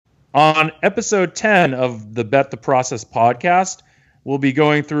On episode 10 of the Bet the Process podcast, we'll be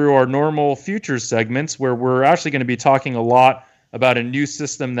going through our normal futures segments where we're actually going to be talking a lot about a new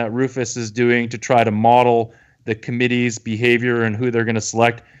system that Rufus is doing to try to model the committee's behavior and who they're going to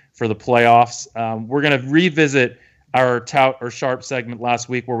select for the playoffs. We're going to revisit our tout or sharp segment last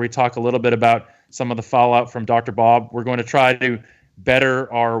week where we talk a little bit about some of the fallout from Dr. Bob. We're going to try to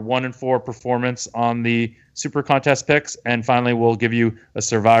better our 1-4 performance on the Super Contest picks. And finally, we'll give you a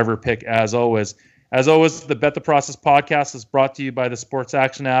survivor pick as always. As always, the Bet the Process podcast is brought to you by the Sports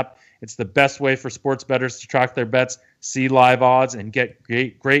Action app. It's the best way for sports bettors to track their bets, see live odds, and get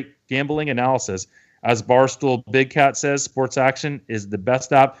great gambling analysis. As Barstool Big Cat says, Sports Action is the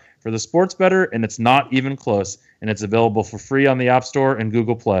best app for the sports bettor, and it's not even close. And it's available for free on the App Store and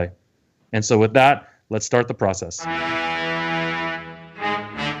Google Play. And so with that, let's start the process.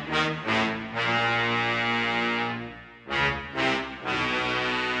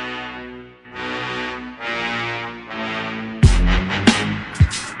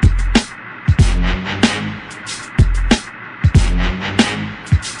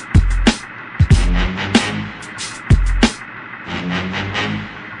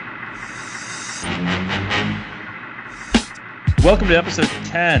 Welcome to episode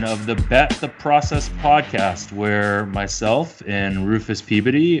 10 of the Bet the Process podcast, where myself and Rufus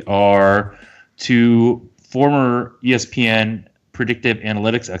Peabody are two former ESPN predictive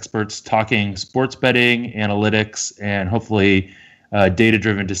analytics experts talking sports betting, analytics, and hopefully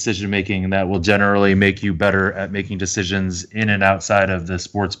data-driven decision-making that will generally make you better at making decisions in and outside of the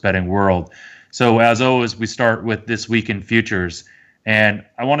sports betting world. So as always, we start with This Week in Futures. And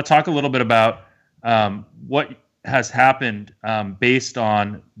I want to talk a little bit about what has happened based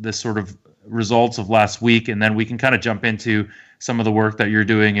on the sort of results of last week, and then we can kind of jump into some of the work that you're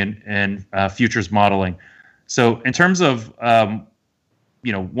doing in futures modeling. So in terms of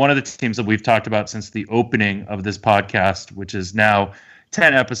one of the teams that we've talked about since the opening of this podcast, which is now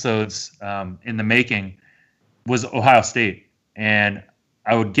 10 episodes in the making, was Ohio State. And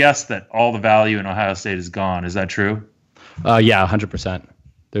I would guess that all the value in Ohio State is gone. Is that true? Yeah, 100%.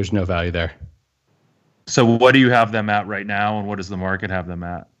 There's no value there. So what do you have them at right now, and what does the market have them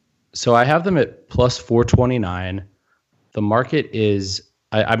at? So I have them at plus 429. The market is,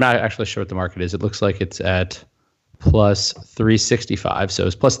 I'm not actually sure what the market is. It looks like it's at plus 365. So it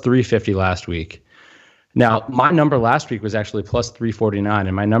was plus 350 last week. Now, my number last week was actually plus 349,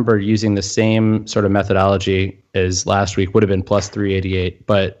 and my number using the same sort of methodology as last week would have been plus 388.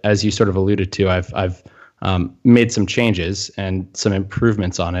 But as you sort of alluded to, I've made some changes and some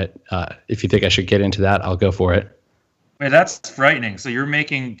improvements on it. If you think I should get into that, I'll go for it. Wait, that's frightening. So you're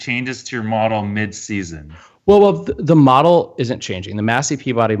making changes to your model mid-season. Well, the model isn't changing. The Massey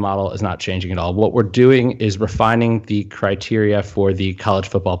Peabody model is not changing at all. What we're doing is refining the criteria for the college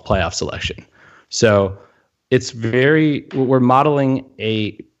football playoff selection. So we're modeling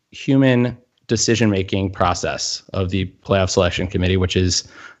a human decision-making process of the playoff selection committee, which is,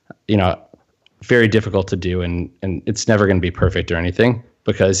 very difficult to do, and it's never going to be perfect or anything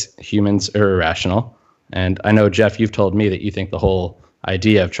because humans are irrational. And I know, Jeff, you've told me that you think the whole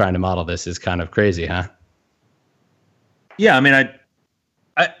idea of trying to model this is kind of crazy, huh? Yeah, I mean,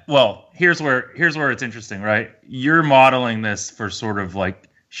 here's where it's interesting, right? You're modeling this for sort of like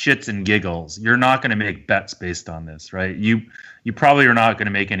shits and giggles. You're not going to make bets based on this, right? You probably are not going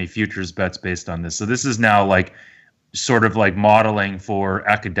to make any futures bets based on this. So this is now like sort of like modeling for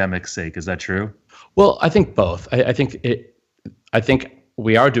academic sake. Is that true? Well, I think both. I think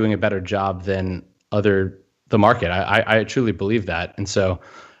we are doing a better job than the market. I truly believe that. And so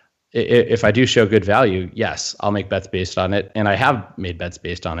if I do show good value, yes, I'll make bets based on it. And I have made bets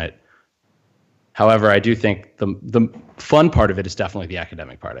based on it. However, I do think the fun part of it is definitely the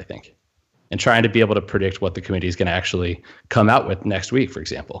academic part, I think, and trying to be able to predict what the committee is going to actually come out with next week, for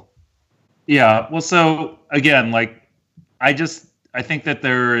example. Yeah. Well, so again, like, I think that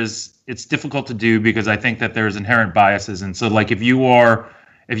it's difficult to do because I think that there's inherent biases. And so like if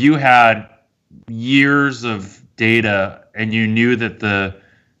you had years of data and you knew that the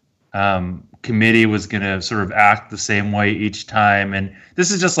committee was going to sort of act the same way each time, and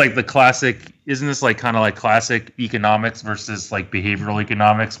this is just like the classic, isn't this like kind of like classic economics versus like behavioral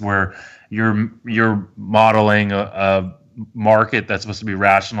economics where you're modeling a market that's supposed to be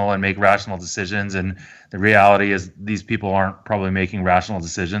rational and make rational decisions, and the reality is these people aren't probably making rational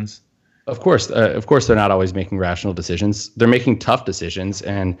decisions? Of course, they're not always making rational decisions. They're making tough decisions,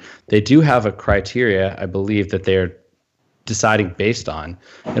 and they do have a criteria, I believe, that they're deciding based on.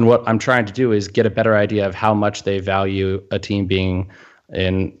 And what I'm trying to do is get a better idea of how much they value a team being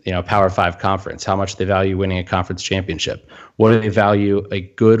in Power 5 conference, how much they value winning a conference championship. What do they value a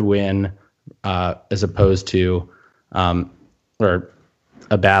good win as opposed to or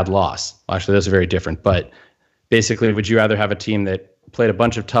a bad loss? Well, actually, those are very different. But basically, would you rather have a team that played a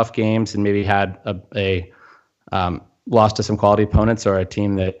bunch of tough games and maybe had a lost to some quality opponents, or a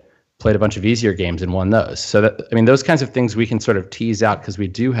team that played a bunch of easier games and won those? So those kinds of things we can sort of tease out, because we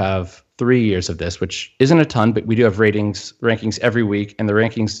do have 3 years of this, which isn't a ton, but we do have rankings every week, and the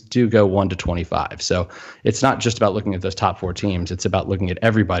rankings do go 1 to 25. So it's not just about looking at those top 4 teams, it's about looking at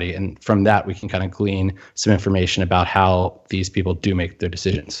everybody. And from that, we can kind of glean some information about how these people do make their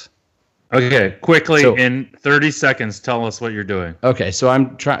decisions. Okay, quickly, in 30 seconds, tell us what you're doing. Okay, so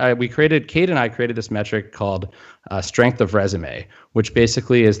Kate and I created this metric called strength of resume, which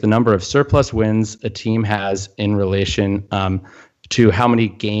basically is the number of surplus wins a team has in relation to how many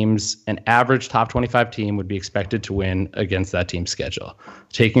games an average top 25 team would be expected to win against that team's schedule,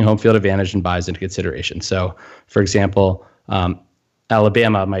 taking home field advantage and buys into consideration. So, for example,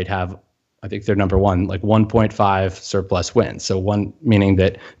 Alabama might have, I think they're number one, like 1.5 surplus wins. So one meaning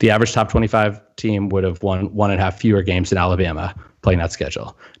that the average top 25 team would have won 1.5 fewer games than Alabama playing that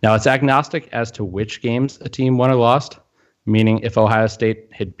schedule. Now, it's agnostic as to which games a team won or lost, meaning if Ohio State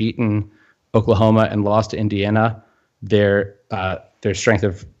had beaten Oklahoma and lost to Indiana, their strength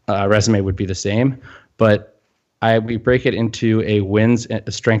of resume would be the same. But we break it into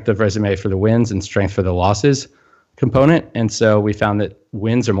a strength of resume for the wins and strength for the losses component. And so we found that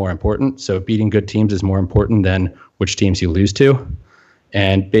wins are more important. So beating good teams is more important than which teams you lose to.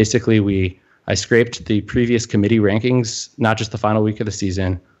 And basically I scraped the previous committee rankings, not just the final week of the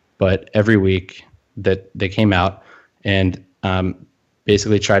season, but every week that they came out, and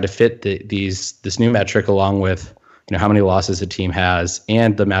basically tried to fit this new metric along with how many losses a team has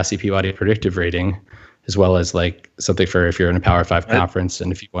and the Massey Peabody predictive rating, as well as like something for if you're in a Power 5 conference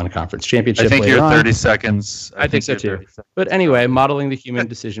and if you won a conference championship. I think you're 30 seconds. I think so too. But anyway, modeling the human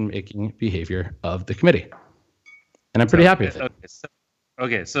decision-making behavior of the committee. And I'm pretty happy with it.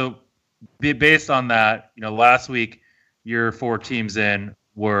 Okay, so based on that, last week your 4 teams in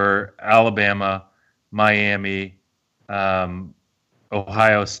were Alabama, Miami,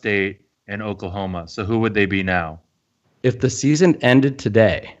 Ohio State, and Oklahoma. So who would they be now? If the season ended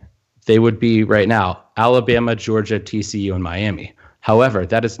today, they would be right now Alabama, Georgia, TCU, and Miami. However,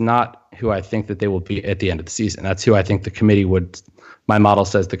 that is not who I think that they will be at the end of the season. That's who I think the committee my model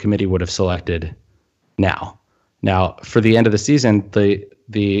says the committee would have selected now. Now, for the end of the season,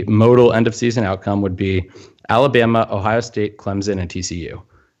 the modal end of season outcome would be Alabama, Ohio State, Clemson, and TCU.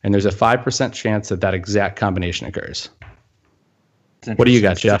 And there's a 5% chance that exact combination occurs. What do you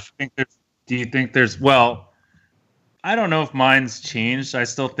got, Jeff? Do you think there's, well, I don't know if mine's changed. I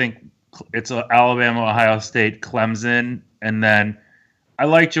still think it's Alabama, Ohio State, Clemson, and then I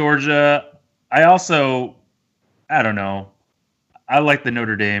like Georgia. I don't know. I like the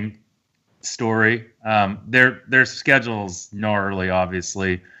Notre Dame story. Their schedule's gnarly,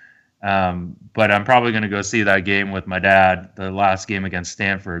 obviously, but I'm probably going to go see that game with my dad, the last game against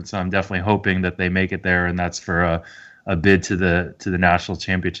Stanford. So I'm definitely hoping that they make it there, and that's for a bid to the national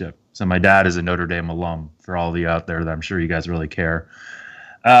championship. So my dad is a Notre Dame alum, for all of you out there that I'm sure you guys really care.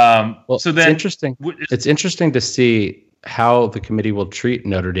 So then it's interesting to see how the committee will treat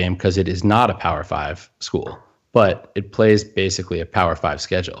Notre Dame, because it is not a Power 5 school, but it plays basically a Power 5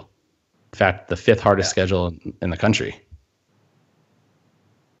 schedule. In fact, the 5th hardest schedule in the country.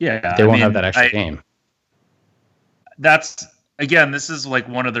 Yeah, they won't have that extra game. This is like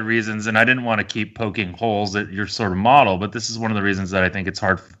one of the reasons, and I didn't want to keep poking holes at your sort of model, but this is one of the reasons that I think it's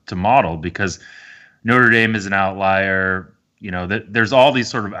hard to model, because Notre Dame is an outlier. There's all these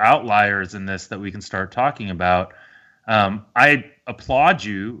sort of outliers in this that we can start talking about. I applaud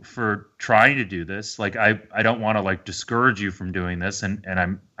you for trying to do this. Like, I don't want to like discourage you from doing this,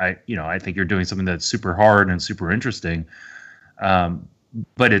 and I think you're doing something that's super hard and super interesting.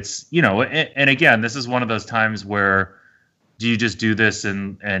 But it's, and again, this is one of those times where, do you just do this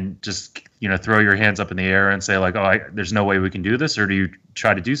and just throw your hands up in the air and say like, there's no way we can do this, or do you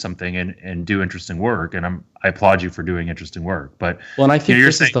try to do something and do interesting work? And I applaud you for doing interesting work. But and I think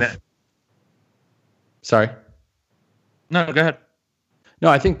you're saying that. Sorry. No, go ahead. No,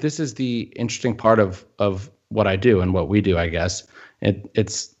 I think this is the interesting part of what I do and what we do, I guess.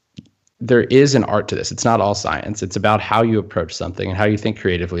 There is an art to this. It's not all science. It's about how you approach something and how you think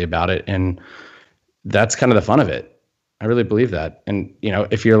creatively about it. And that's kind of the fun of it. I really believe that. And,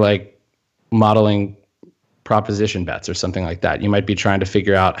 if you're like modeling proposition bets or something like that, you might be trying to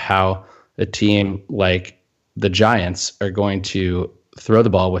figure out how a team like the Giants are going to throw the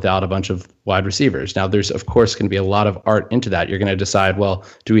ball without a bunch of wide receivers. Now, there's of course going to be a lot of art into that. You're going to decide, well,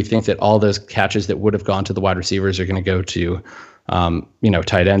 do we think that all those catches that would have gone to the wide receivers are going to go to,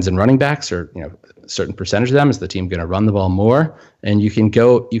 tight ends and running backs, or a certain percentage of them? Is the team going to run the ball more? And you're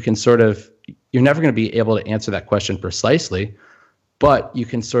never going to be able to answer that question precisely, but you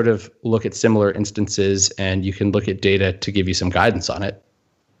can sort of look at similar instances and you can look at data to give you some guidance on it.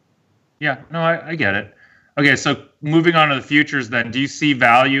 Yeah, no, I get it. Okay, so moving on to the futures then, do you see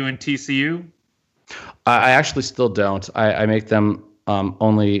value in TCU? I actually still don't. I make them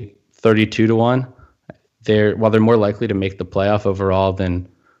only 32-1. While they're more likely to make the playoff overall than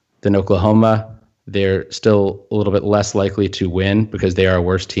Oklahoma, they're still a little bit less likely to win because they are a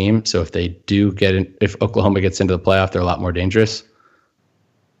worse team. So if if Oklahoma gets into the playoff, they're a lot more dangerous.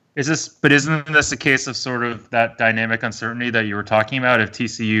 Isn't this a case of sort of that dynamic uncertainty that you were talking about? If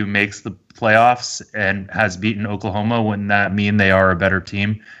TCU makes the playoffs and has beaten Oklahoma, wouldn't that mean they are a better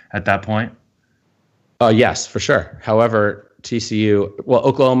team at that point? Yes, for sure. However,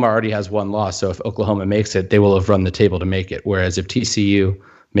 Oklahoma already has one loss. So if Oklahoma makes it, they will have run the table to make it. Whereas if TCU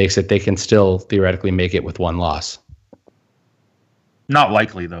makes it, they can still theoretically make it with one loss. Not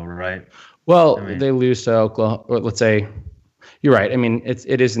likely though, right? Well, they lose to Oklahoma, or let's say. You're right. I mean,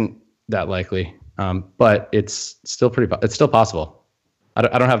 it isn't that likely, but it's still possible. I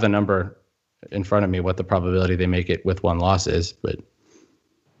don't have the number in front of me what the probability they make it with one loss is, but.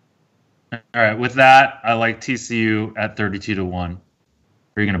 All right. With that, I like TCU at 32-1. Are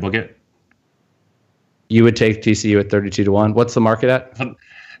you going to book it? You would take TCU at 32-1. What's the market at?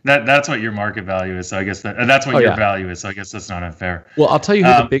 That's what your market value is. So I guess that's what your value is. So I guess that's not unfair. Well, I'll tell you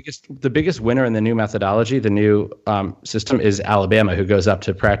who the biggest winner in the new methodology, the new system, is Alabama, who goes up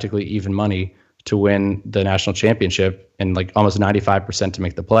to practically even money to win the national championship and like almost 95% to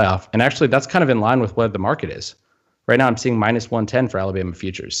make the playoff. And actually, that's kind of in line with what the market is. Right now, I'm seeing minus 110 for Alabama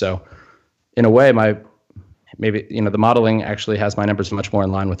futures. So in a way, the modeling actually has my numbers much more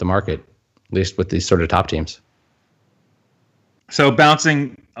in line with the market, at least with these sort of top teams. So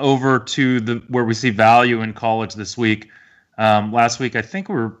bouncing over to where we see value in college this week. Last week, I think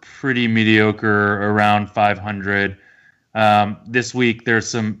we were pretty mediocre, around 500. This week, there's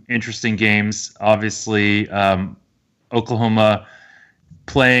some interesting games. Obviously, Oklahoma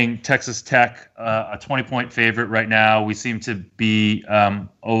playing Texas Tech, a 20-point favorite right now. We seem to be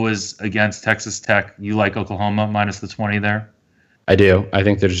always against Texas Tech. You like Oklahoma minus the 20 there? I do. I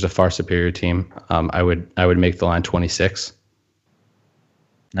think they're just a far superior team. I would make the line 26.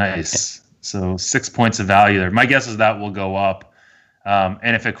 Nice. So 6 points of value there. My guess is that will go up.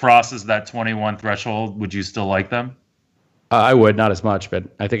 And if it crosses that 21 threshold, would you still like them? I would, not as much, but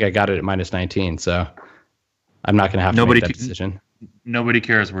I think I got it at minus 19. So I'm not going to have to make that decision. Nobody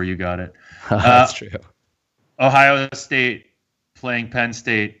cares where you got it. That's true. Ohio State playing Penn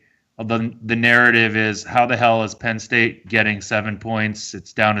State. The narrative is, how the hell is Penn State getting 7 points?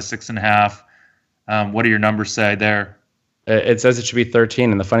 It's down to 6.5. What do your numbers say there? It says it should be 13.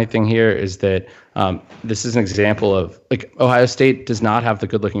 And the funny thing here is that this is an example of, like, Ohio State does not have the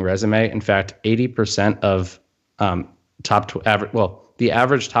good-looking resume. In fact, 80% of the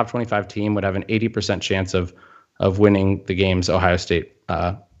average top 25 team would have an 80% chance of winning the games Ohio State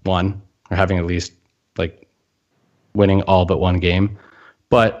won, or having at least like winning all but one game.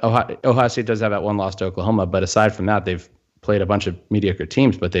 But Ohio State does have that one loss to Oklahoma. But aside from that, they've played a bunch of mediocre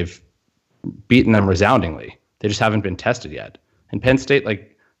teams, but they've beaten them resoundingly. They just haven't been tested yet. And Penn State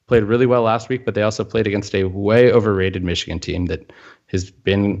played really well last week, but they also played against a way overrated Michigan team that has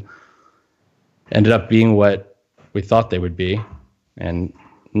ended up being what we thought they would be, and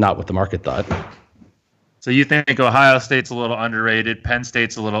not what the market thought. So you think Ohio State's a little underrated, Penn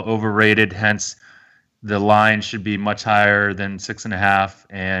State's a little overrated, hence the line should be much higher than 6.5,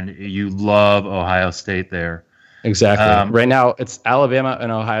 and you love Ohio State there. Exactly. Right now, it's Alabama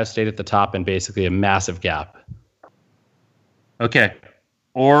and Ohio State at the top, and basically a massive gap. Okay.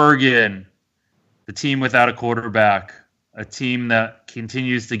 Oregon, the team without a quarterback, a team that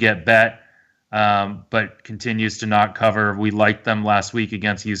continues to get bet, but continues to not cover. We liked them last week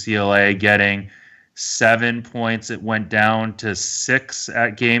against UCLA, getting 7 points. It went down to 6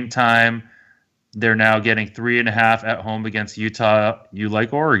 at game time. They're now getting 3.5 at home against Utah. You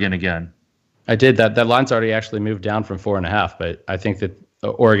like Oregon again? I did. That line's already actually moved down from 4.5, but I think that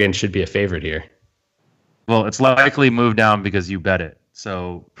Oregon should be a favorite here. Well, it's likely moved down because you bet it.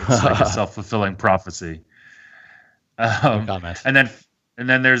 So it's like a self-fulfilling prophecy. And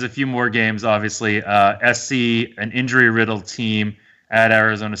then there's a few more games, obviously. SC, an injury-riddled team at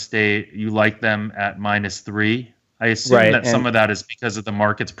Arizona State. You like them at minus 3. I assume that some of that is because of the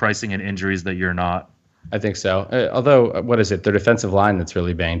market's pricing and injuries that you're not. I think so. Although, what is it? Their defensive line that's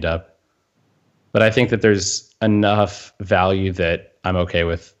really banged up. But I think that there's enough value that I'm okay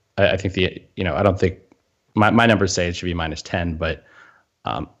with. I think I don't think my numbers say it should be -10, but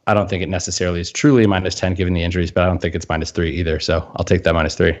I don't think it necessarily is truly -10 given the injuries, but I don't think it's -3 either. So I'll take that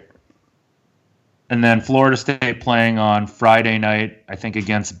 -3. And then Florida State playing on Friday night, I think,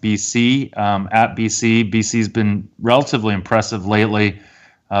 against BC at BC. BC's been relatively impressive lately.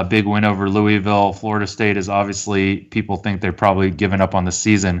 Big win over Louisville. Florida State is obviously, people think they're probably given up on the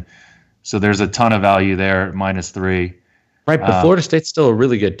season. So there's a ton of value there at -3. Right, but Florida State's still a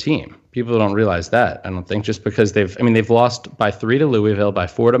really good team. People don't realize that. I don't think just because they've lost by 3 to Louisville, by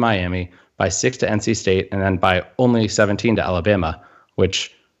 4 to Miami, by 6 to NC State, and then by only 17 to Alabama,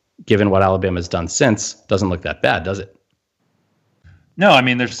 which, given what Alabama's done since, doesn't look that bad, does it? No, I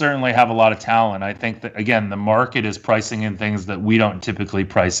mean, they certainly have a lot of talent. I think that, again, the market is pricing in things that we don't typically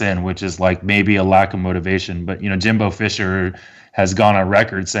price in, which is like maybe a lack of motivation. But, Jimbo Fisher has gone on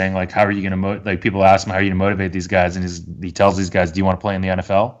record saying, like, how are you going to people ask him, how are you going to motivate these guys? And he tells these guys, do you want to play in the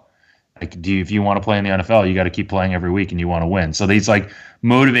NFL? Like, if you want to play in the NFL, you got to keep playing every week and you want to win. So he's like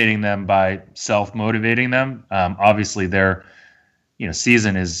motivating them by self-motivating them. Obviously their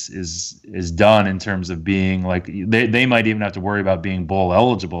season is done in terms of being like, they might even have to worry about being bowl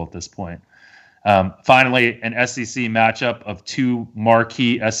eligible at this point. Finally, an SEC matchup of two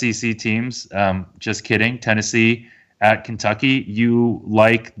marquee SEC teams. Just kidding. Tennessee at Kentucky. You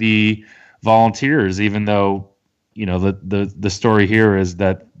like the Volunteers, even though the story here is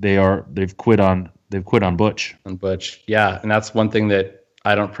that they've quit on Butch. On Butch, yeah, and that's one thing that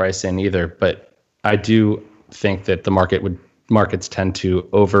I don't price in either. But I do think that the markets tend to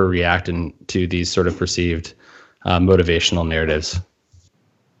overreact to these sort of perceived motivational narratives.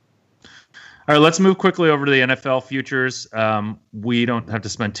 All right, let's move quickly over to the NFL futures. We don't have to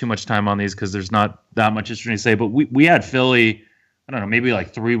spend too much time on these because there's not that much interesting to say. But we had Philly, I don't know, maybe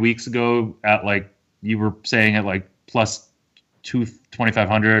like 3 weeks ago at like, you were saying at like plus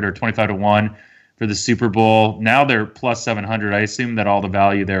 2,500 or 25 to 1 for the Super Bowl. Now they're plus 700. I assume that all the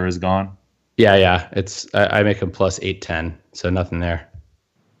value there is gone. Yeah. I make them plus 810, so nothing there.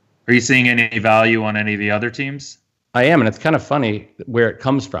 Are you seeing any value on any of the other teams? I am, and it's kind of funny where it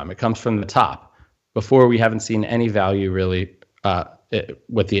comes from. It comes from the top. Before, we haven't seen any value really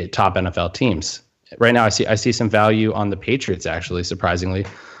with the top NFL teams. Right now, I see some value on the Patriots, actually, surprisingly.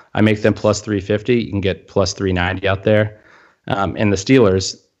 I make them plus 350. You can get plus 390 out there. And the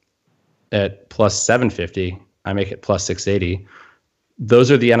Steelers at plus 750, I make it plus 680. Those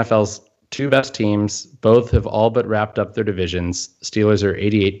are the NFL's two best teams. Both have all but wrapped up their divisions. Steelers are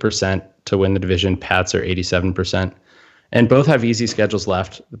 88% to win the division. Pats are 87%. And both have easy schedules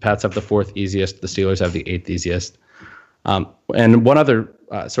left. The Pats have the 4th easiest. The Steelers have the 8th easiest. And one other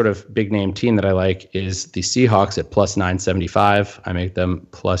sort of big name team that I like is the Seahawks at plus 975. I make them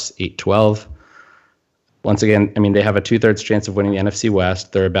plus 812. Once again, I mean, they have a 2/3 chance of winning the NFC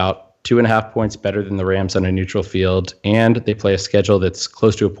West. They're about 2.5 points better than the Rams on a neutral field, and they play a schedule that's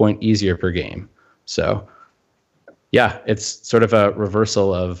close to a point easier per game. So, yeah, it's sort of a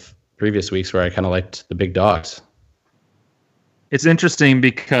reversal of previous weeks where I kind of liked the big dogs. It's interesting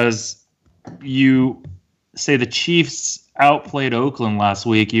because you say the Chiefs outplayed Oakland last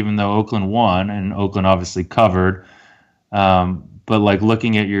week, even though Oakland won, and Oakland obviously covered. But like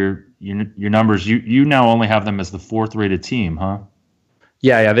looking at your numbers, you now only have them as the 4th rated team, huh?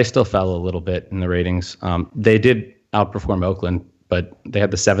 Yeah, they still fell a little bit in the ratings. They did outperform Oakland, but they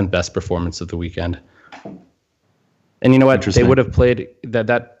had the 7th best performance of the weekend. And you know what? They would have played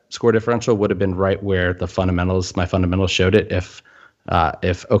that score differential would have been right where my fundamentals showed it if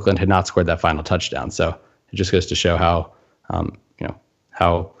Oakland had not scored that final touchdown. So it just goes to show how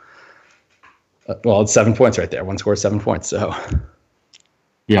it's 7 points right there. One score, 7 points. So,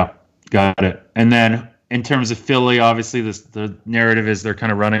 yeah, got it. And then in terms of Philly, obviously the narrative is they're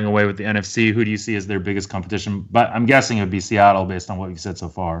kind of running away with the NFC. Who do you see as their biggest competition? But I'm guessing it would be Seattle based on what you've said so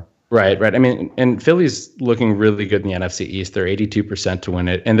far. Right. I mean, and Philly's looking really good in the NFC East. They're 82% to win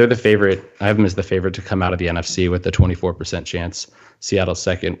it, and they're the favorite. I have them as the favorite to come out of the NFC with the 24% chance. Seattle's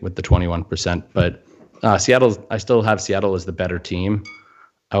second with the 21%. But I still have Seattle as the better team.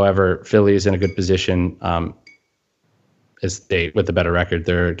 However, Philly is in a good position with the better record.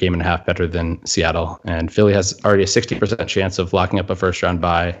 They're a game and a half better than Seattle. And Philly has already a 60% chance of locking up a first-round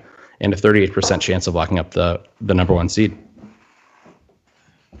bye and a 38% chance of locking up the number 1 seed.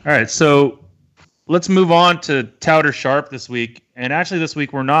 All right, so let's move on to Touter Sharp this week. And actually this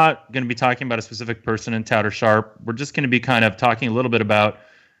week we're not going to be talking about a specific person in Touter Sharp. We're just going to be kind of talking a little bit about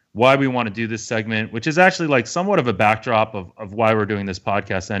why we want to do this segment, which is actually like somewhat of a backdrop of why we're doing this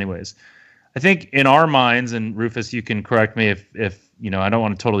podcast anyways. I think in our minds, and Rufus, you can correct me if I don't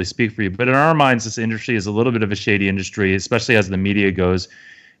want to totally speak for you, but in our minds, this industry is a little bit of a shady industry, especially as the media goes,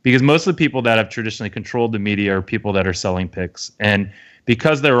 because most of the people that have traditionally controlled the media are people that are selling picks. And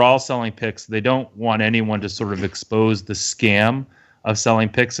because they're all selling picks, they don't want anyone to sort of expose the scam of selling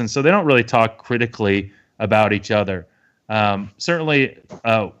picks. And so they don't really talk critically about each other. Certainly,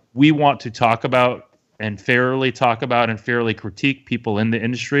 we want to talk about and fairly critique people in the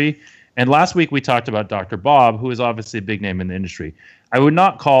industry. And last week we talked about Dr. Bob, who is obviously a big name in the industry. I would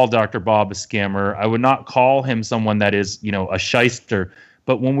not call Dr. Bob a scammer. I would not call him someone that is, a shyster.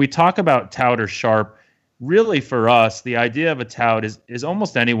 But when we talk about tout or sharp, really for us, the idea of a tout is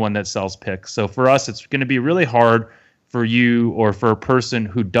almost anyone that sells picks. So for us, it's going to be really hard for you or for a person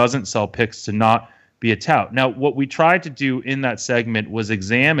who doesn't sell picks to not be a tout. Now, what we tried to do in that segment was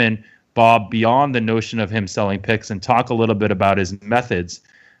examine Bob beyond the notion of him selling picks and talk a little bit about his methods.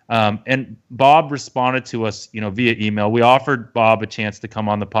 And Bob responded to us, via email. We offered Bob a chance to come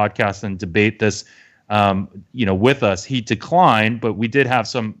on the podcast and debate this, with us. He declined, but we did have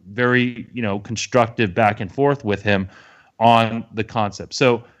some very, constructive back and forth with him on the concept.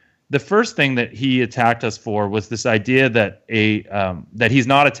 So the first thing that he attacked us for was this idea that that he's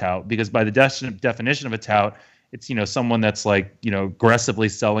not a tout, because by the definition of a tout, it's, someone that's like, aggressively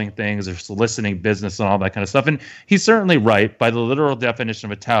selling things or soliciting business and all that kind of stuff. And he's certainly right. By the literal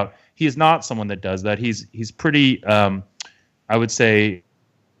definition of a tout, he is not someone that does that. He's pretty, I would say,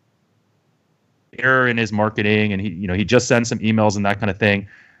 error in his marketing, and he just sends some emails and that kind of thing.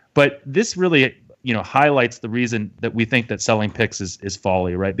 But this really, highlights the reason that we think that selling picks is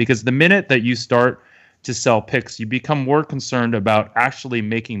folly, right? Because the minute that you start to sell picks, you become more concerned about actually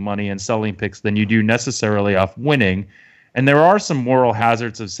making money and selling picks than you do necessarily off winning. And there are some moral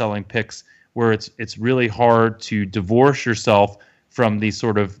hazards of selling picks where it's really hard to divorce yourself from the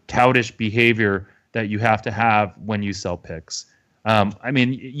sort of toutish behavior that you have to have when you sell picks.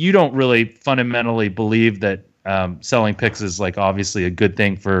 You don't really fundamentally believe that selling picks is like obviously a good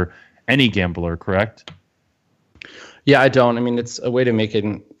thing for any gambler, correct? Yeah, I don't. It's a way to make it.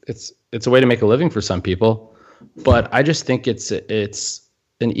 It's a way to make a living for some people, but I just think it's an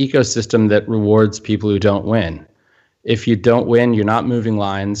ecosystem that rewards people who don't win. If you don't win, you're not moving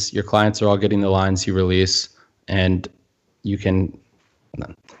lines. Your clients are all getting the lines you release, and you can.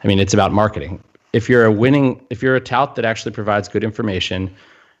 It's about marketing. If you're a tout that actually provides good information,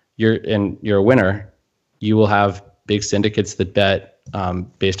 you're a winner, you will have big syndicates that bet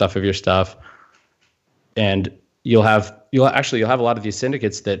based off of your stuff, and you'll have a lot of these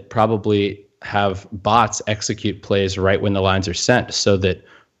syndicates that probably have bots execute plays right when the lines are sent, so the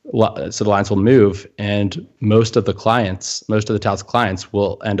lines will move, and most of the touts' clients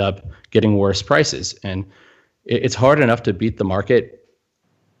will end up getting worse prices. And it's hard enough to beat the market,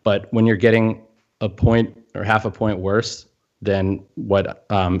 but when you're getting a point or half a point worse than what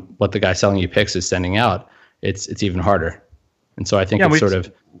the guy selling you picks is sending out, it's even harder. And so I think it's sort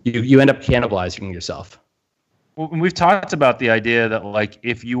of you end up cannibalizing yourself. Well, we've talked about the idea that, like,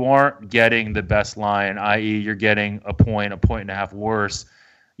 if you aren't getting the best line, i.e. you're getting a point and a half worse,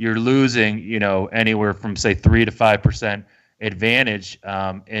 you're losing, anywhere from, say, 3 to 5% advantage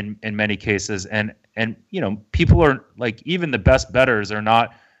in many cases. And people are, like, even the best bettors are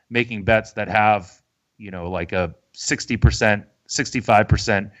not making bets that have, like a 60%,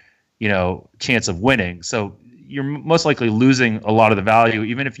 65%, chance of winning. So you're most likely losing a lot of the value,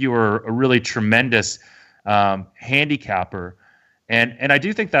 even if you were a really tremendous handicapper. And I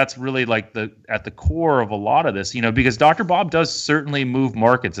do think that's really like at the core of a lot of this, because Dr. Bob does certainly move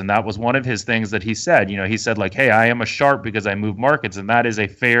markets. And that was one of his things that he said. He said, like, hey, I am a sharp because I move markets. And that is a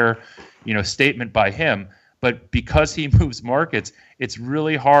fair, statement by him. But because he moves markets, it's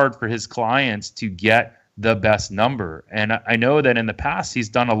really hard for his clients to get the best number. And I know that in the past, he's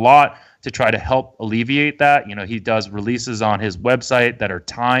done a lot to try to help alleviate that. He does releases on his website that are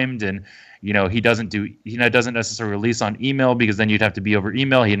timed, and he doesn't necessarily release on email, because then you'd have to be over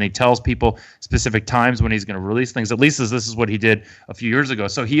email. And he tells people specific times when he's going to release things. At least this is what he did a few years ago.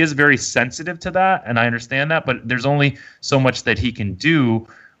 So he is very sensitive to that, and I understand that. But there's only so much that he can do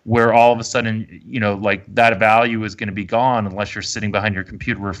where all of a sudden, like that value is going to be gone unless you're sitting behind your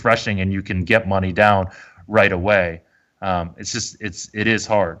computer refreshing and you can get money down right away. It is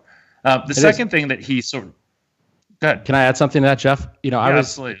hard. The second thing that he sort of, go ahead. Can I add something to that, Jeff?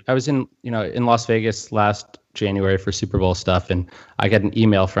 Absolutely. I was in Las Vegas last January for Super Bowl stuff, and I got an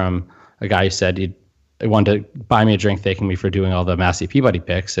email from a guy who said he wanted to buy me a drink, thanking me for doing all the Massey Peabody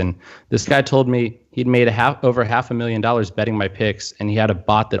picks. And this guy told me he'd made over $500,000 betting my picks, and he had a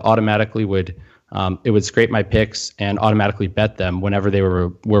bot that automatically would it would scrape my picks and automatically bet them whenever they were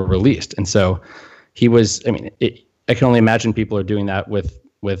released. And so he was. I mean, I can only imagine people are doing that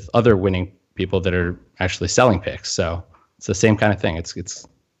with other winning people that are actually selling picks. So it's the same kind of thing.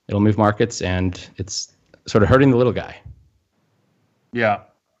 It'll move markets, and it's sort of hurting the little guy. Yeah.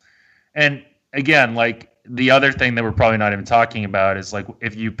 And again, like the other thing that we're probably not even talking about is like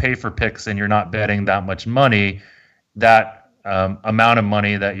if you pay for picks and you're not betting that much money, that amount of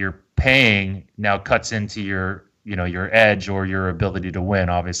money that you're paying now cuts into your edge or your ability to win,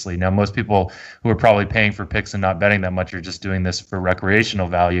 obviously. Now, most people who are probably paying for picks and not betting that much are just doing this for recreational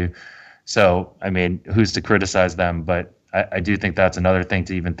value. So, I mean, who's to criticize them? But I do think that's another thing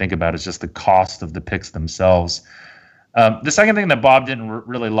to even think about is just the cost of the picks themselves. The second thing that Bob didn't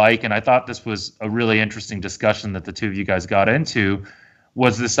really like, and I thought this was a really interesting discussion that the two of you guys got into,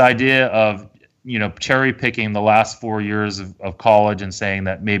 was this idea of, cherry picking the last 4 years of college and saying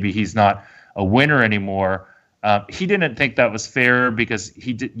that maybe he's not a winner anymore. He didn't think that was fair because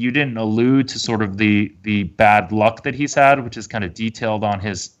you didn't allude to sort of the bad luck that he's had, which is kind of detailed on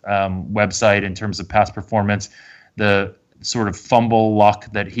his website in terms of past performance, the sort of fumble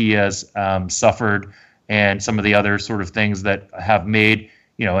luck that he has suffered, and some of the other sort of things that have made,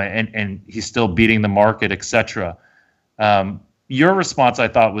 and he's still beating the market, etc. Your response, I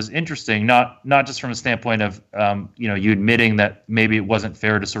thought, was interesting, not just from a standpoint of, you admitting that maybe it wasn't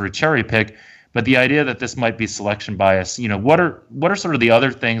fair to sort of cherry pick, but the idea that this might be selection bias. What are sort of the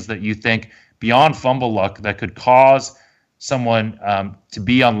other things that you think beyond fumble luck that could cause someone to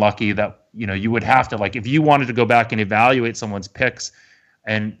be unlucky that, you would have to, like, if you wanted to go back and evaluate someone's picks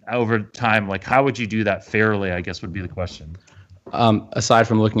and over time, like, how would you do that fairly, I guess would be the question. Aside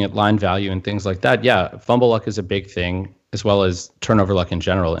from looking at line value and things like that, yeah, fumble luck is a big thing, as well as turnover luck in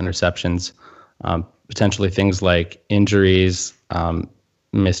general, interceptions, potentially things like injuries,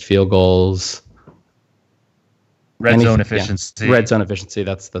 missed field goals, red zone efficiency. Yeah, red zone efficiency.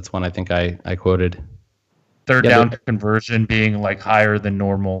 That's one I think I quoted. Third down conversion being like higher than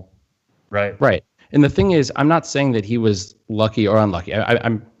normal, right? Right. And the thing is, I'm not saying that he was lucky or unlucky.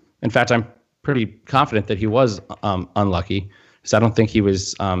 I'm pretty confident that he was unlucky, because I don't think he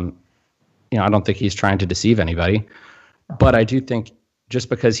was. I don't think he's trying to deceive anybody. But I do think just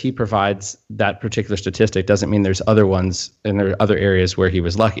because he provides that particular statistic doesn't mean there's other ones and there are other areas where he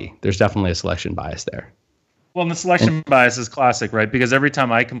was lucky. There's definitely a selection bias there. Well, and the selection bias is classic, right? Because every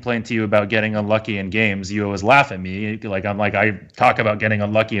time I complain to you about getting unlucky in games, you always laugh at me. I talk about getting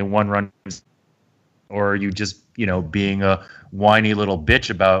unlucky in one run, or you just, being a whiny little bitch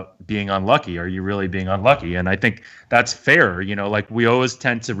about being unlucky. Are you really being unlucky? And I think that's fair. We always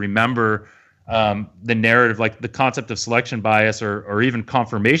tend to remember the narrative, like the concept of selection bias or even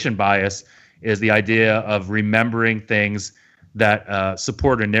confirmation bias is the idea of remembering things that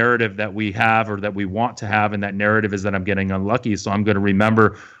support a narrative that we have or that we want to have, and that narrative is that I'm getting unlucky, so I'm going to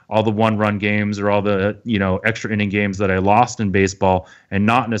remember all the one-run games or all the extra inning games that I lost in baseball, and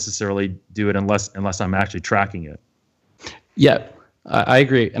not necessarily do it unless I'm actually tracking it. Yeah, I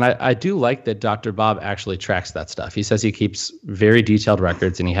agree, and I do like that Dr. Bob actually tracks that stuff. He says he keeps very detailed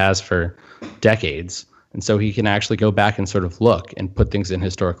records, and he has for decades, and so he can actually go back and sort of look and put things in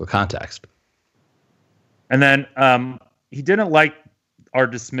historical context. And then he didn't like our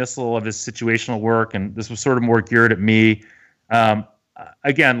dismissal of his situational work, and this was sort of more geared at me.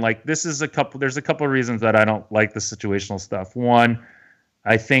 Again, like there's a couple of reasons that I don't like the situational stuff. One,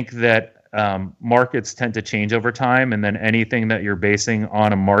 I think that markets tend to change over time, and then anything that you're basing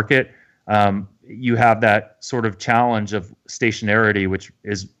on a market, you have that sort of challenge of stationarity, which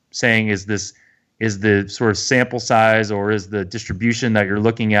is saying is the sort of sample size or is the distribution that you're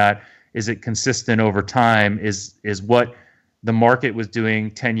looking at, is it consistent over time? Is what the market was doing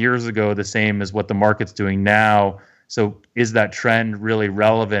 10 years ago the same as what the market's doing now? So is that trend really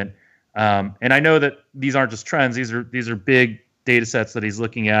relevant? And I know that these aren't just trends; these are big data sets that he's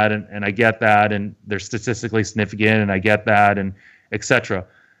looking at, and I get that, and they're statistically significant, and I get that, and etc.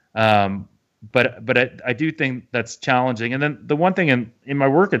 But I do think that's challenging. And then the one thing in my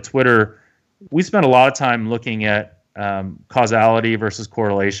work at Twitter, we spend a lot of time looking at causality versus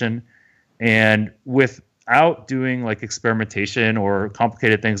correlation, and without doing like experimentation or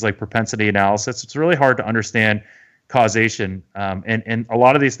complicated things like propensity analysis, it's really hard to understand causation. And a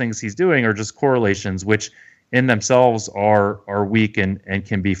lot of these things he's doing are just correlations, which in themselves are weak and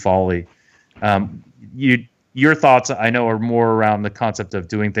can be folly. Your thoughts, I know, are more around the concept of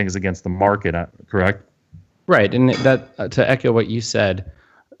doing things against the market, correct? Right, and that to echo what you said,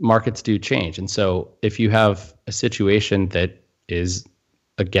 markets do change, and so if you have a situation that is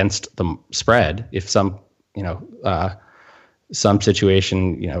against the spread, if some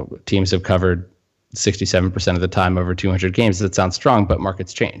situation, teams have covered 67% of the time over 200 games. That sounds strong, but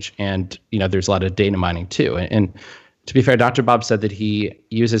markets change. And, there's a lot of data mining too. And to be fair, Dr. Bob said that he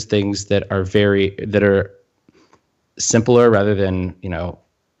uses things that are simpler rather than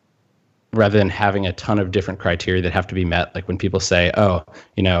having a ton of different criteria that have to be met. Like when people say,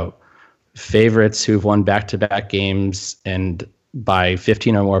 favorites who've won back-to-back games and by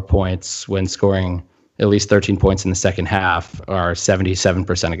 15 or more points when scoring at least 13 points in the second half are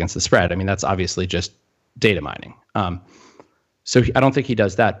 77% against the spread. I mean, that's obviously just data mining. So I don't think he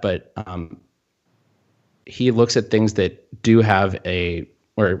does that, but he looks at things that do have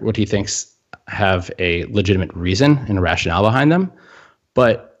or what he thinks have a legitimate reason and a rationale behind them.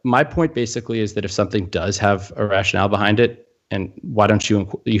 But my point basically is that if something does have a rationale behind it, and why don't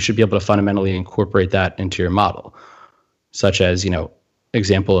you should be able to fundamentally incorporate that into your model, such as,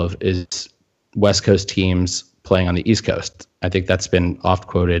 example of is West Coast teams playing on the East Coast. I think that's been oft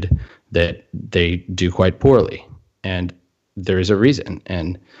quoted that they do quite poorly, and there is a reason.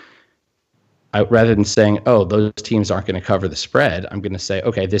 And rather than saying, those teams aren't going to cover the spread, I'm going to say,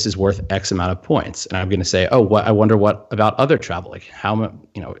 okay, this is worth X amount of points. And I'm going to say, I wonder what about other travel? Like how,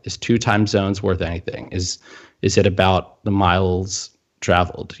 is 2 time zones worth anything? Is it about the miles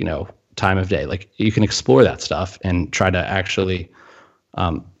traveled, time of day? Like you can explore that stuff and try to actually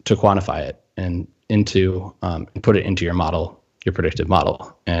to quantify it and put it into your model, your predictive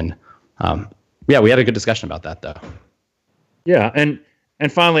model. And we had a good discussion about that though. Yeah. And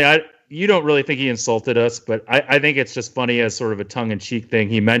finally, you don't really think he insulted us, but I think it's just funny as sort of a tongue-in-cheek thing.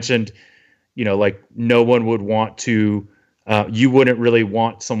 He mentioned, like no one would want to, you wouldn't really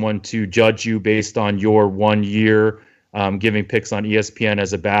want someone to judge you based on your 1 year giving picks on ESPN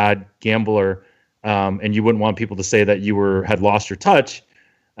as a bad gambler, and you wouldn't want people to say that you had lost your touch.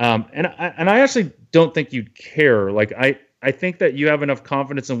 And I actually don't think you'd care. Like I think that you have enough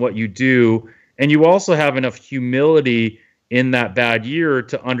confidence in what you do, and you also have enough humility in that bad year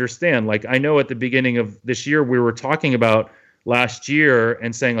to understand. Like I know at the beginning of this year, we were talking about last year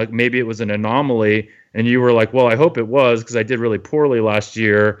and saying like maybe it was an anomaly, and you were like, well, I hope it was because I did really poorly last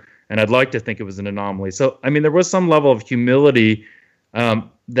year, and I'd like to think it was an anomaly. So I mean, there was some level of humility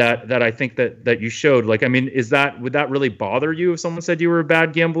that I think that you showed. Like, I mean, would that really bother you if someone said you were a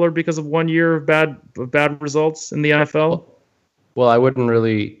bad gambler because of 1 year of bad results in the NFL? Well, I wouldn't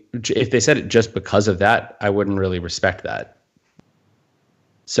really. If they said it just because of that, I wouldn't really respect that.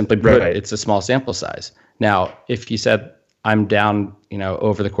 Simply put, right. It's a small sample size. Now, if you said I'm down,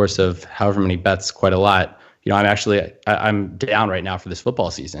 over the course of however many bets, quite a lot, I'm down right now for this football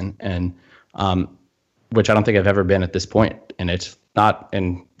season, and which I don't think I've ever been at this point, and it's not,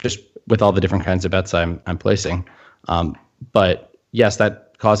 and just with all the different kinds of bets I'm placing. But yes,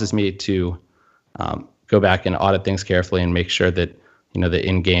 that causes me to go back and audit things carefully and make sure that the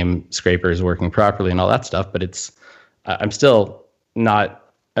in-game scraper is working properly and all that stuff. But I'm still not.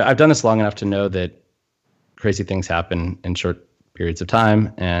 I've done this long enough to know that crazy things happen in short periods of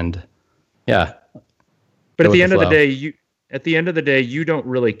time, and yeah. But at the end of the day, you don't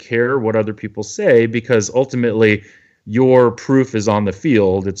really care what other people say, because ultimately your proof is on the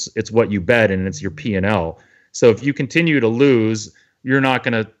field. It's what you bet, and it's your P&L. So if you continue to lose, you're not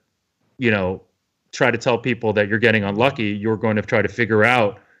going to, try to tell people that you're getting unlucky. You're going to try to figure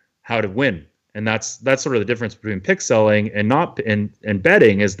out how to win. And that's sort of the difference between pick selling and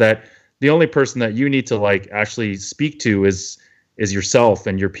betting, is that the only person that you need to like actually speak to is yourself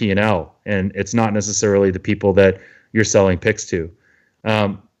and your P&L, and it's not necessarily the people that you're selling picks to.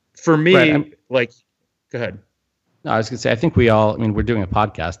 For me, right, go ahead. No, I was gonna say, I think we all. I mean, we're doing a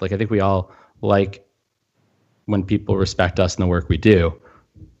podcast. Like, I think we all like when people respect us and the work we do,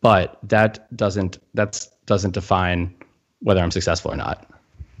 but that doesn't define whether I'm successful or not.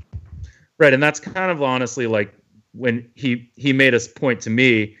 Right, and that's kind of honestly like when he made a point to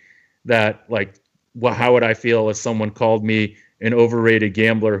me that like, well, how would I feel if someone called me an overrated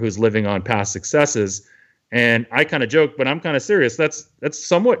gambler who's living on past successes? And I kind of joke, but I'm kind of serious. That's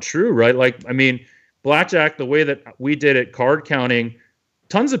somewhat true, right? Like, I mean, blackjack, the way that we did it, card counting,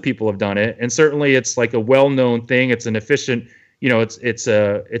 tons of people have done it, and certainly it's like a well-known thing. It's an efficient, it's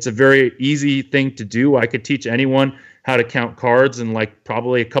a very easy thing to do. I could teach anyone how to count cards in like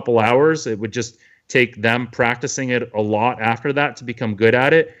probably a couple hours. It would just take them practicing it a lot after that to become good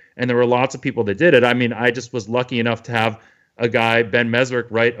at it. And there were lots of people that did it. I mean, I just was lucky enough to have a guy, Ben Mesrick,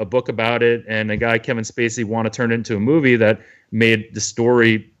 write a book about it, and a guy, Kevin Spacey, want to turn it into a movie that made the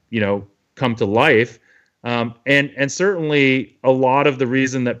story, come to life. And certainly a lot of the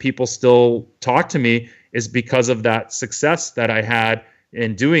reason that people still talk to me is because of that success that I had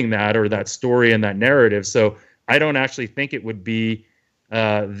in doing that, or that story and that narrative. So I don't actually think it would be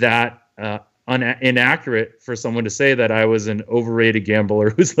that inaccurate for someone to say that I was an overrated gambler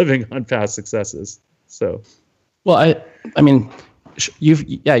who's living on past successes. So, well, I mean,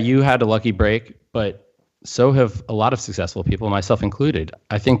 you had a lucky break, but so have a lot of successful people, myself included.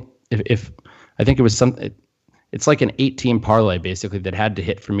 I think if I think it was something, it's like an 8-team parlay basically that had to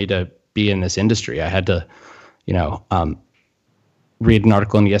hit for me to be in this industry. I had to, read an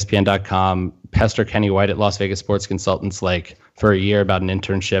article on ESPN.com, pester Kenny White at Las Vegas Sports Consultants like for a year about an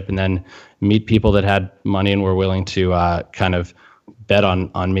internship, and then meet people that had money and were willing to kind of bet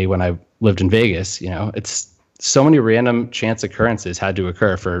on me when I lived in Vegas. It's so many random chance occurrences had to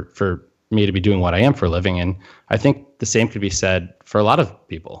occur for me to be doing what I am for a living. And I think the same could be said for a lot of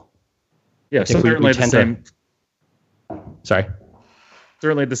people. Yeah, certainly the same. Sorry.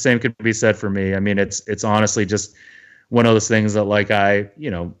 Certainly the same could be said for me. I mean, it's honestly just one of those things that like I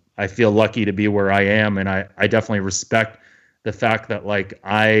feel lucky to be where I am. And I definitely respect the fact that like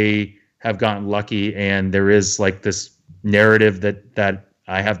I have gotten lucky and there is like this narrative that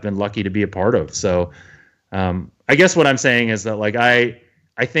I have been lucky to be a part of. So I guess what I'm saying is that like I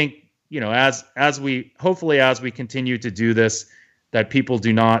think, as we continue to do this, that people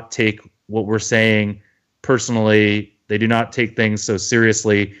do not take what we're saying personally. They do not take things so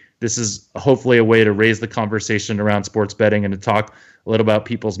seriously. This is hopefully a way to raise the conversation around sports betting and to talk a little about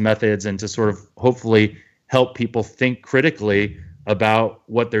people's methods and to sort of hopefully help people think critically about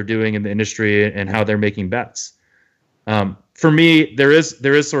what they're doing in the industry and how they're making bets. For me, there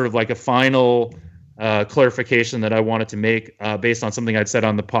is sort of like a final clarification that I wanted to make based on something I'd said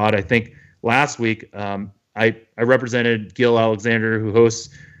on the pod. I think last week I represented Gil Alexander, who hosts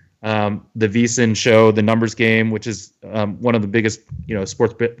the VSiN show, The Numbers Game, which is one of the biggest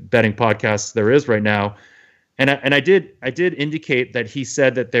sports betting podcasts there is right now. And I did indicate that he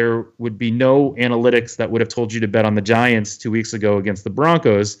said that there would be no analytics that would have told you to bet on the Giants 2 weeks ago against the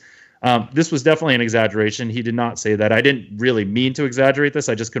Broncos. This was definitely an exaggeration. He did not say that. I didn't really mean to exaggerate this.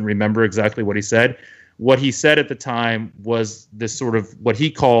 I just couldn't remember exactly what he said. What he said at the time was this sort of what he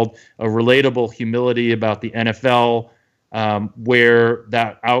called a relatable humility about the NFL, where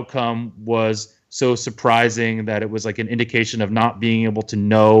that outcome was so surprising that it was like an indication of not being able to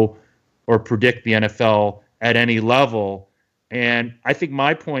know or predict the NFL at any level. And I think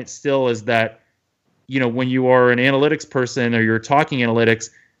my point still is that, when you are an analytics person or you're talking analytics,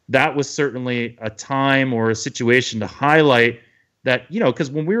 that was certainly a time or a situation to highlight that, because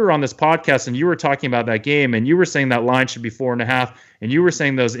when we were on this podcast and you were talking about that game and you were saying that line should be 4.5 and you were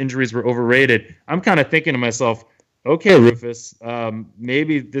saying those injuries were overrated, I'm kind of thinking to myself, okay, Rufus,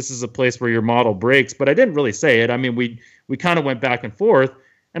 maybe this is a place where your model breaks, but I didn't really say it. I mean, we kind of went back and forth,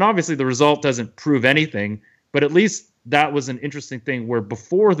 and obviously the result doesn't prove anything, but at least that was an interesting thing where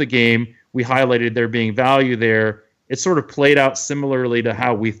before the game, we highlighted there being value there. It sort of played out similarly to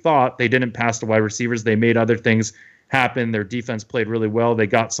how we thought. They didn't pass the wide receivers. They made other things happen. Their defense played really well. They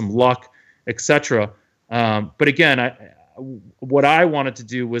got some luck, etc. But again, what I wanted to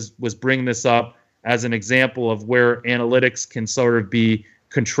do was bring this up as an example of where analytics can sort of be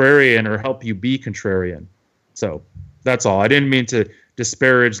contrarian or help you be contrarian. So that's all. I didn't mean to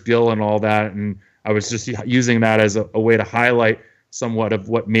disparage Gil and all that, and I was just using that as a way to highlight somewhat of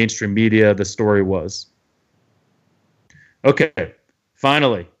what mainstream media the story was. Okay,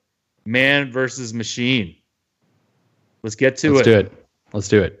 finally, man versus machine. Let's get to it. Let's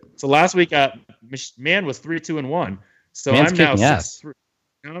do it. So last week, man was 3-2-1. So Man's I'm now kicking ass.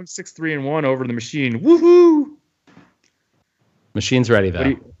 Now I'm 6-3-1 over the machine. Woohoo! Machine's ready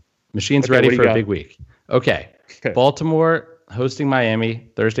though. Machine's ready for a big week. Okay. Baltimore hosting Miami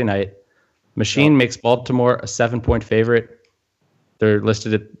Thursday night. Machine makes Baltimore a 7-point favorite. They're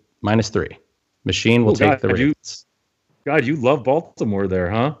listed at -3. Machine will take the Ravens. God, you love Baltimore there,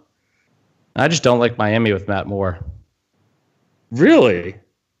 huh? I just don't like Miami with Matt Moore. Really?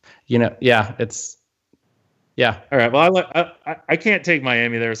 Yeah. All right. Well, I can't take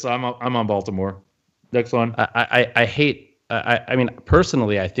Miami there, so I'm on Baltimore. Next one. I mean,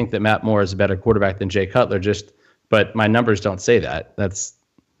 personally, I think that Matt Moore is a better quarterback than Jay Cutler. But my numbers don't say that.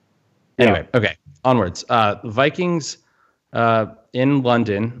 Anyway. Okay. Onwards. Vikings in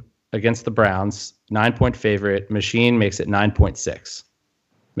London against the Browns, 9-point favorite. Machine makes it 9.6.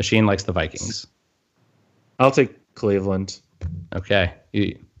 Machine likes the Vikings. I'll take Cleveland. Okay.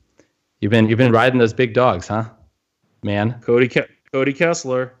 You've been riding those big dogs, huh, man? Cody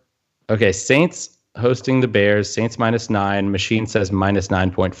Kessler. Okay, Saints hosting the Bears. Saints -9. Machine says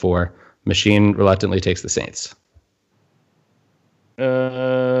 -9.4. Machine reluctantly takes the Saints.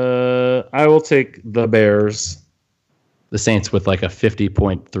 I will take the Bears. The Saints with like a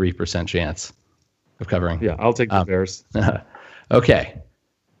 50.3% chance of covering. Yeah, I'll take the Bears. Okay.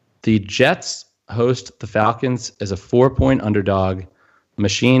 The Jets host the Falcons as a 4-point underdog.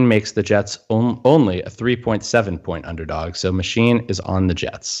 Machine makes the Jets only a 3.7-point underdog. So Machine is on the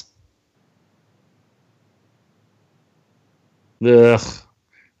Jets. Ugh.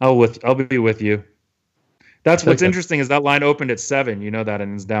 I'll be with you. That's what's interesting is that line opened at 7. You know that,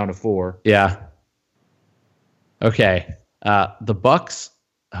 and it's down to 4. Yeah. Okay. The Bucks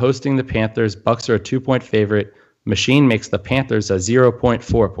hosting the Panthers. Bucks are a 2-point favorite. Machine makes the Panthers a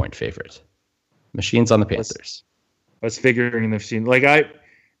 0.4-point favorite. Machine's on the Panthers. I was figuring the Machine. Like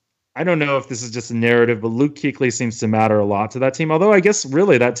I don't know if this is just a narrative, but Luke Kuechly seems to matter a lot to that team. Although I guess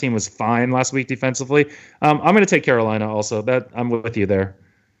really that team was fine last week defensively. I'm going to take Carolina also. That I'm with you there.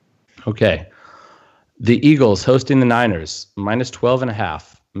 Okay. The Eagles hosting the Niners, minus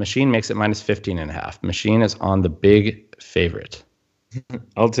 12.5. Machine makes it minus 15.5. Machine is on the big favorite.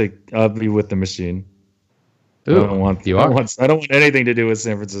 I'll be with the Machine. Ooh, I don't want anything to do with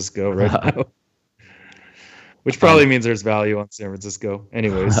San Francisco right now. Which probably means there's value on San Francisco.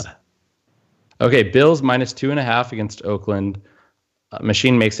 Anyways. Okay, Bills minus 2.5 against Oakland.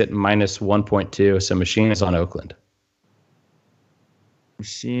 Machine makes it minus 1.2, so Machine is on Oakland.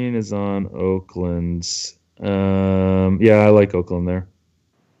 Machine is on Oakland. Yeah, I like Oakland there.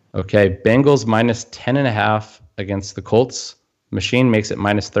 Okay, Bengals minus 10.5 against the Colts. Machine makes it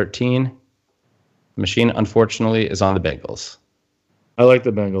minus 13. Machine, unfortunately, is on the Bengals. I like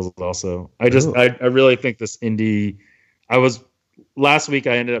the Bengals also. I really think this Indy. Last week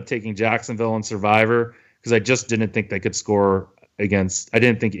I ended up taking Jacksonville and Survivor because I just didn't think they could score against. I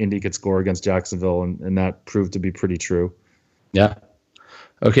didn't think Indy could score against Jacksonville, and that proved to be pretty true. Yeah.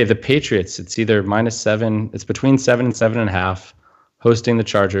 Okay, the Patriots. It's either minus 7. It's between 7 and 7.5. Hosting the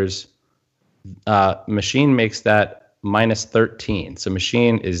Chargers. Machine makes that minus 13. So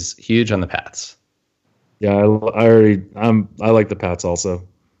Machine is huge on the Pats. Yeah, I like the Pats also.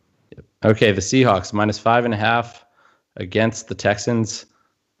 Okay, the Seahawks minus 5.5 against the Texans.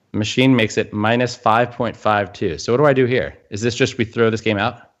 Machine makes it minus 5.52. So what do I do here? Is this just we throw this game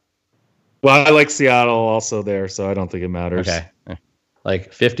out? Well, I like Seattle also there, so I don't think it matters. Okay,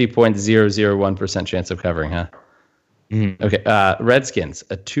 like 50.001% chance of covering, huh? Mm-hmm. Okay, Redskins,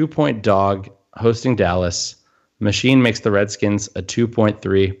 a 2-point dog hosting Dallas. Machine makes the Redskins a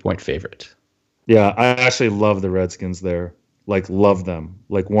 2.3-point favorite. Yeah, I actually love the Redskins there. Like, love them.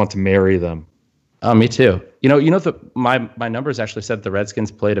 Like, want to marry them. Me too. My numbers actually said the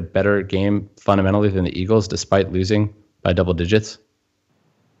Redskins played a better game fundamentally than the Eagles, despite losing by double digits.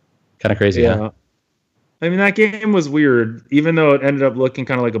 Kind of crazy, yeah. Huh? I mean, that game was weird, even though it ended up looking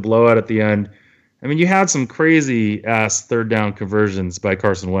kind of like a blowout at the end. I mean, you had some crazy-ass third down conversions by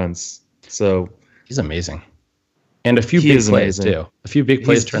Carson Wentz. So he's amazing. And a few big plays, too. A few big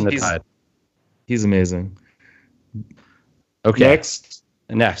plays turned the tide. He's amazing. Okay.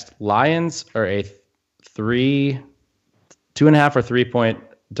 Next. Lions are a 2.5 or 3-point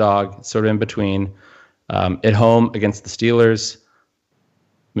dog, sort of in between. At home against the Steelers.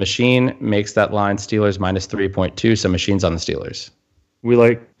 Machine makes that line Steelers minus 3.2, so Machine's on the Steelers.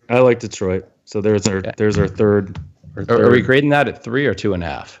 I like Detroit. So there's our third. Are we grading that at 3 or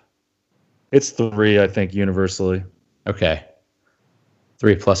 2.5? It's 3, I think, universally. Okay.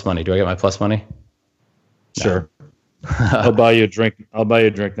 3 plus money. Do I get my plus money? Sure. No. I'll buy you a drink. I'll buy you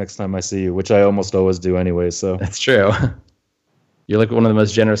a drink next time I see you, which I almost always do anyway. So that's true. You're like one of the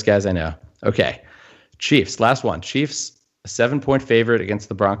most generous guys I know. Okay. Chiefs, last one. Chiefs, a 7-point favorite against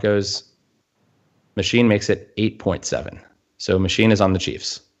the Broncos. Machine makes it 8.7. So Machine is on the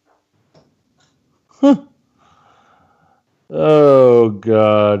Chiefs. Huh. Oh,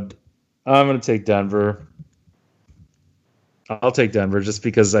 God. I'm going to take Denver. I'll take Denver just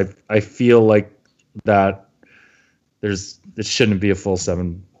because I feel like that it shouldn't be a full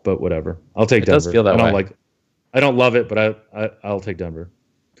 7, but whatever. I'll take Denver. It does feel that way. I don't love it, but I'll take Denver.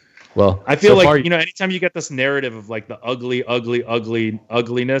 Well, I feel anytime you get this narrative of like the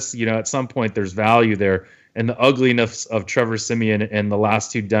ugliness, at some point there's value there, and the ugliness of Trevor Siemian and the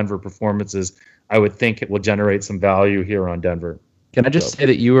last 2 Denver performances, I would think it will generate some value here on Denver. Can I just say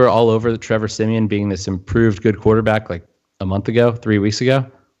that you were all over the Trevor Siemian being this improved good quarterback like a month ago, 3 weeks ago?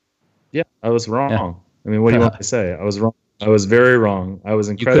 Yeah, I was wrong. Yeah. I mean, what do you want me to say? I was wrong. I was very wrong. I was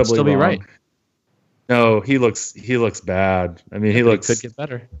incredibly wrong. You could still be right. No, he looks bad. I mean, he could get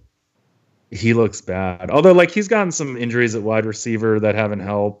better. He looks bad. Although, he's gotten some injuries at wide receiver that haven't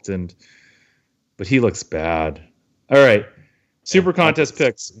helped, but he looks bad. All right. Super contest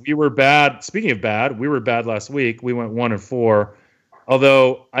picks. We were bad. Speaking of bad, we were bad last week. We went 1-4.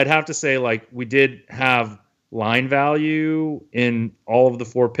 Although I'd have to say, we did have line value in all of the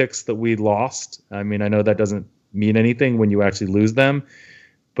 4 picks that we lost. I mean, I know that doesn't mean anything when you actually lose them,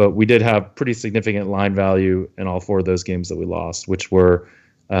 but we did have pretty significant line value in all 4 of those games that we lost, which were,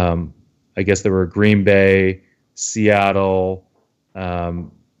 I guess there were Green Bay, Seattle,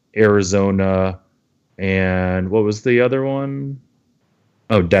 Arizona, and what was the other one?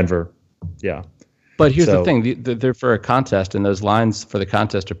 Oh, Denver. Yeah. But here's the thing. They're for a contest, and those lines for the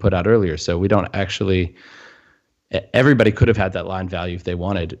contest are put out earlier. So we don't actually – everybody could have had that line value if they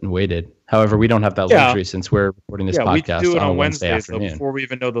wanted and waited. However, we don't have that luxury since we're recording this podcast we do it on Wednesday afternoon. Before we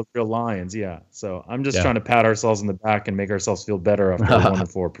even know the real lines, yeah. So I'm just trying to pat ourselves in the back and make ourselves feel better after a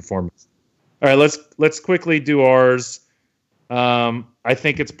 1-4 performance. All right, let's quickly do ours. I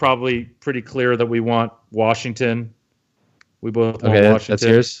think it's probably pretty clear that we want Washington. We both want Washington. That's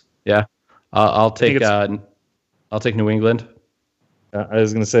yours? Yeah. I'll take New England. I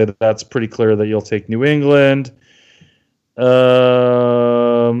was going to say that's pretty clear that you'll take New England. I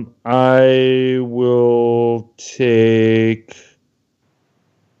will take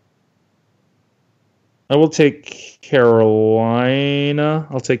Carolina.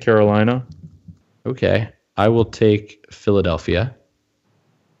 I'll take Carolina. Okay. I will take Philadelphia.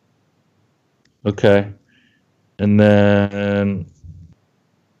 Okay. And then,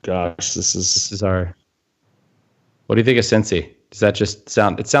 gosh, this is our. What do you think of Cincy? Does that just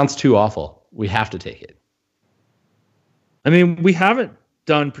sound? It sounds too awful. We have to take it. I mean, we haven't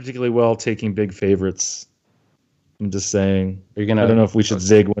done particularly well taking big favorites. I'm just saying. I don't know if we should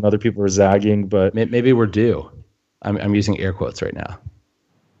zig when other people are zagging, but maybe we're due. I'm using air quotes right now.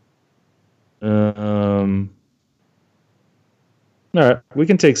 All right, we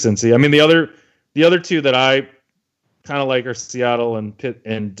can take Cincy. I mean, the other 2 that I kind of like are Seattle and Pitt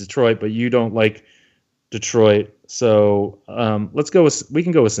and Detroit, but you don't like Detroit, so we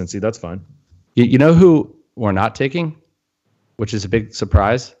can go with Cincy. That's fine. You know who we're not taking, which is a big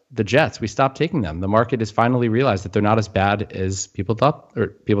surprise? The Jets. We stopped taking them. The market has finally realized that they're not as bad as people thought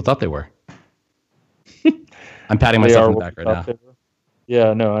they were. I'm patting myself on the back right now.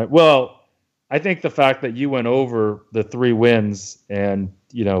 Yeah, no. I think the fact that you went over the 3 wins and,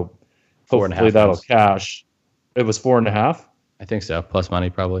 hopefully that'll cash. It was 4.5? I think so. Plus money,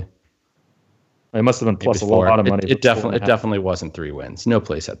 probably. It must have been plus a lot of money. It definitely wasn't 3 wins. No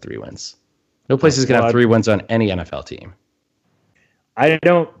place had 3 wins. No place is going to have 3 wins on any NFL team. I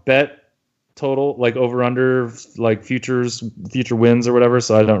don't bet total, like over under, like future wins or whatever.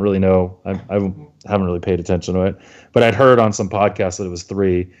 So I don't really know. I haven't really paid attention to it. But I'd heard on some podcasts that it was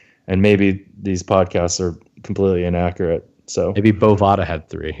 3, and maybe these podcasts are completely inaccurate. So maybe Bovada had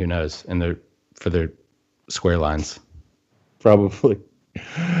 3. Who knows? For their square lines. Probably.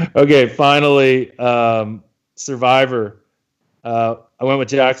 Okay, finally, Survivor. I went with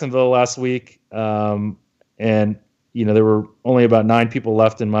Jacksonville last week, and there were only about 9 people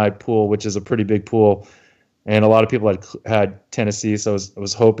left in my pool, which is a pretty big pool, and a lot of people had Tennessee, so I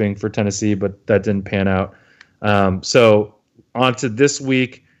was hoping for Tennessee, but that didn't pan out. So on to this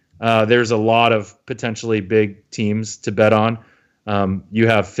week, there's a lot of potentially big teams to bet on. You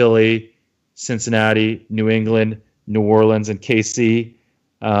have Philly, Cincinnati, New England, New Orleans, and KC.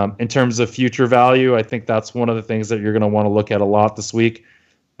 In terms of future value, I think that's one of the things that you're going to want to look at a lot this week.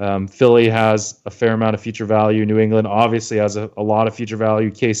 Philly has a fair amount of future value. New England obviously has a lot of future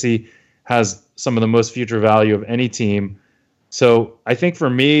value. KC has some of the most future value of any team. So I think for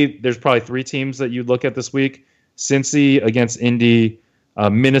me, there's probably 3 teams that you'd look at this week. Cincy against Indy,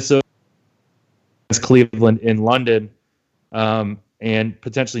 Minnesota against Cleveland in London, and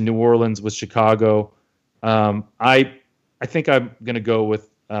potentially New Orleans with Chicago. I think I'm going to go with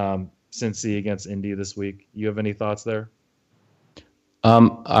Cincy against Indy this week. You have any thoughts there?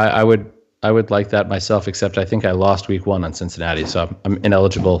 I would like that myself, except I think I lost week 1 on Cincinnati, so I'm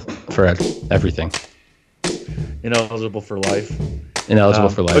ineligible for everything. Ineligible for life. Ineligible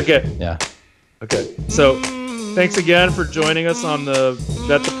for life. Okay. Yeah. Okay. So thanks again for joining us on the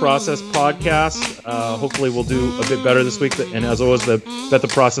Bet the Process podcast. Hopefully we'll do a bit better this week. And as always, the Bet the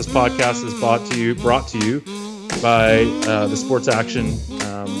Process podcast is brought to you by the Sports Action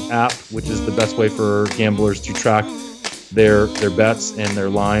app, which is the best way for gamblers to track their bets and their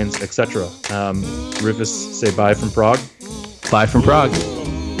lines, etc. Rufus, say bye from Prague. Bye from Prague.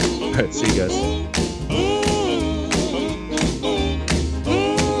 All right, see you guys.